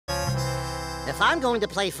If I'm going to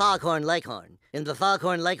play Foghorn Leghorn in the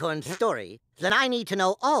Foghorn Leghorn story, then I need to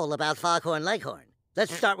know all about Foghorn Leghorn.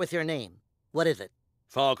 Let's start with your name. What is it?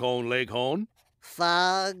 Foghorn Leghorn.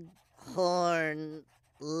 Foghorn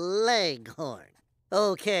Leghorn.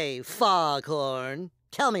 Okay, Foghorn.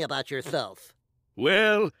 Tell me about yourself.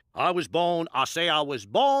 Well, I was born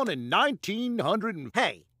in 1900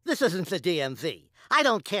 Hey, this isn't the DMV. I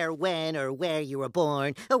don't care when or where you were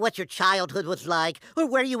born, or what your childhood was like, or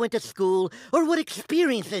where you went to school, or what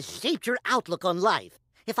experiences shaped your outlook on life.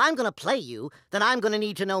 If I'm gonna play you, then I'm gonna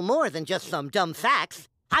need to know more than just some dumb facts.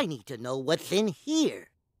 I need to know what's in here.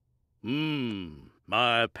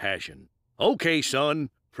 My passion. Okay,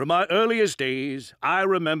 son. From my earliest days, I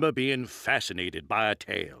remember being fascinated by a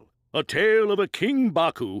tale. A tale of a King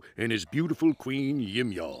Baku and his beautiful queen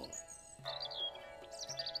Ymir.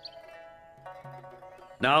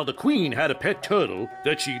 Now, the queen had a pet turtle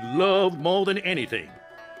that she loved more than anything.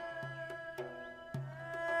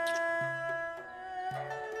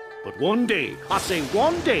 But one day,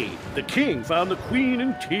 the king found the queen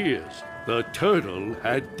in tears. The turtle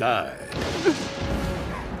had died.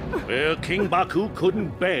 Well, King Baku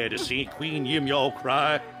couldn't bear to see Queen Ymir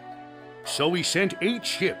cry. So he sent 8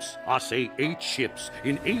 ships,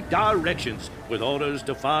 in 8 directions, with orders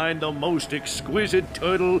to find the most exquisite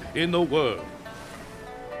turtle in the world.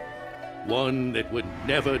 One that would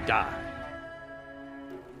never die.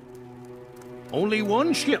 Only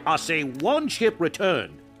one ship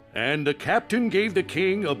returned, and the captain gave the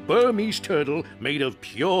king a Burmese turtle made of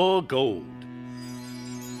pure gold.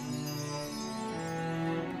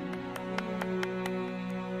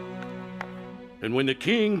 And when the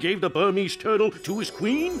king gave the Burmese turtle to his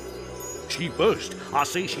queen, she burst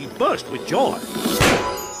with joy.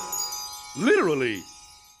 Literally.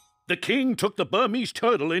 The king took the Burmese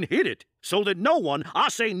turtle and hid it, so that no one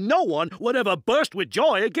would ever burst with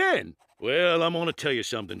joy again. Well, I'm gonna tell you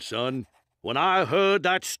something, son. When I heard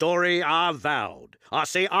that story, I vowed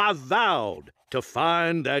to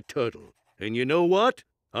find that turtle. And you know what?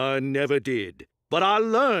 I never did. But I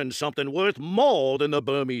learned something worth more than the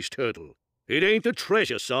Burmese turtle. It ain't the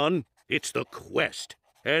treasure, son. It's the quest.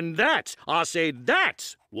 And that's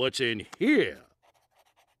what's in here.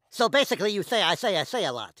 So basically you say I say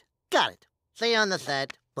a lot. Got it. See you on the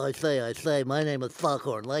set. I say, my name is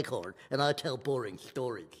Foghorn Leghorn, and I tell boring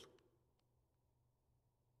stories.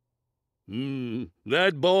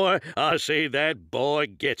 That boy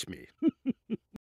gets me.